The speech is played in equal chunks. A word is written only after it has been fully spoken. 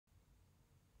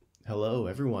Hello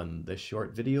everyone, this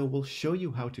short video will show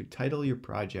you how to title your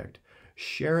project,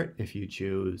 share it if you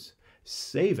choose,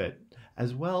 save it,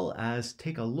 as well as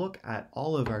take a look at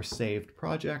all of our saved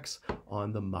projects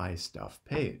on the My Stuff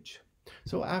page.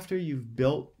 So after you've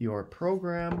built your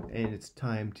program and it's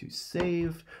time to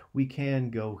save, we can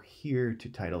go here to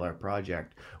title our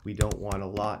project. We don't want a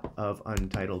lot of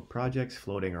untitled projects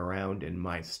floating around in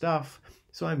My Stuff,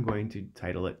 so I'm going to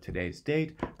title it today's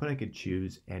date, but I could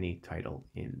choose any title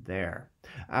in there.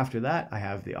 After that, I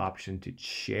have the option to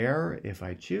share if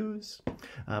I choose.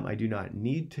 I do not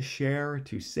need to share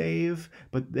to save,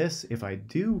 but this, if I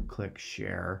do click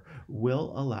share,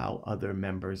 will allow other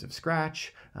members of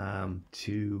Scratch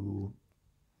to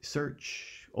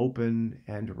search, open,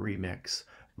 and remix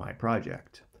my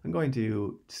project. I'm going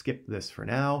to skip this for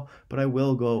now, but I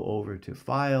will go over to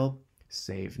File,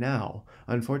 Save Now.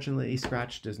 Unfortunately,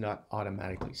 Scratch does not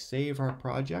automatically save our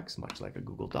projects, much like a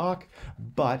Google Doc,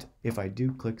 but if I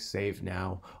do click Save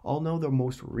Now, I'll know the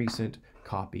most recent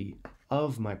copy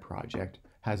of my project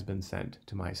has been sent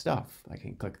to My Stuff. I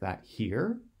can click that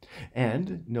here,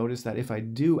 and notice that if I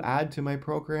do add to my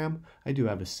program, I do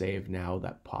have a Save Now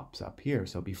that pops up here.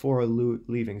 So before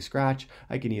leaving Scratch,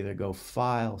 I can either go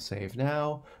File, Save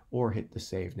Now, or hit the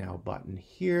Save Now button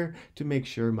here to make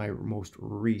sure my most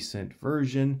recent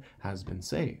version has been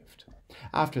saved.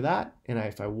 After that, and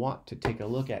if I want to take a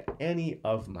look at any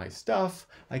of my stuff,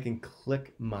 I can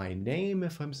click my name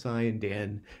if I'm signed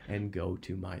in and go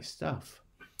to My Stuff.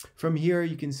 From here,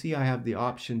 you can see I have the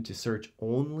option to search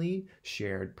only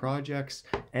shared projects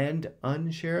and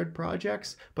unshared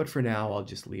projects, but for now, I'll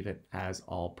just leave it as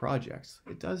all projects.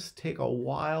 It does take a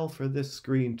while for this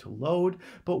screen to load,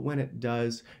 but when it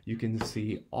does, you can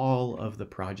see all of the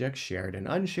projects shared and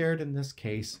unshared in this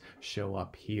case show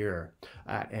up here.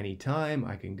 At any time,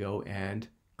 I can go and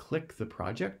click the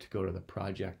project, go to the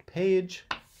project page,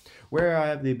 where I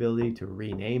have the ability to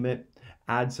rename it,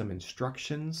 add some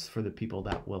instructions for the people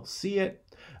that will see it,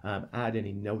 add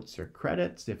any notes or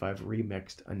credits if I've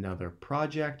remixed another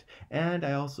project, and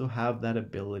I also have that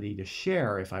ability to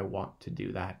share if I want to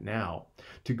do that now.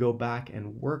 To go back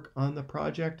and work on the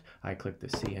project, I click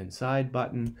the See Inside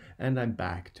button, and I'm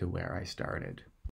back to where I started.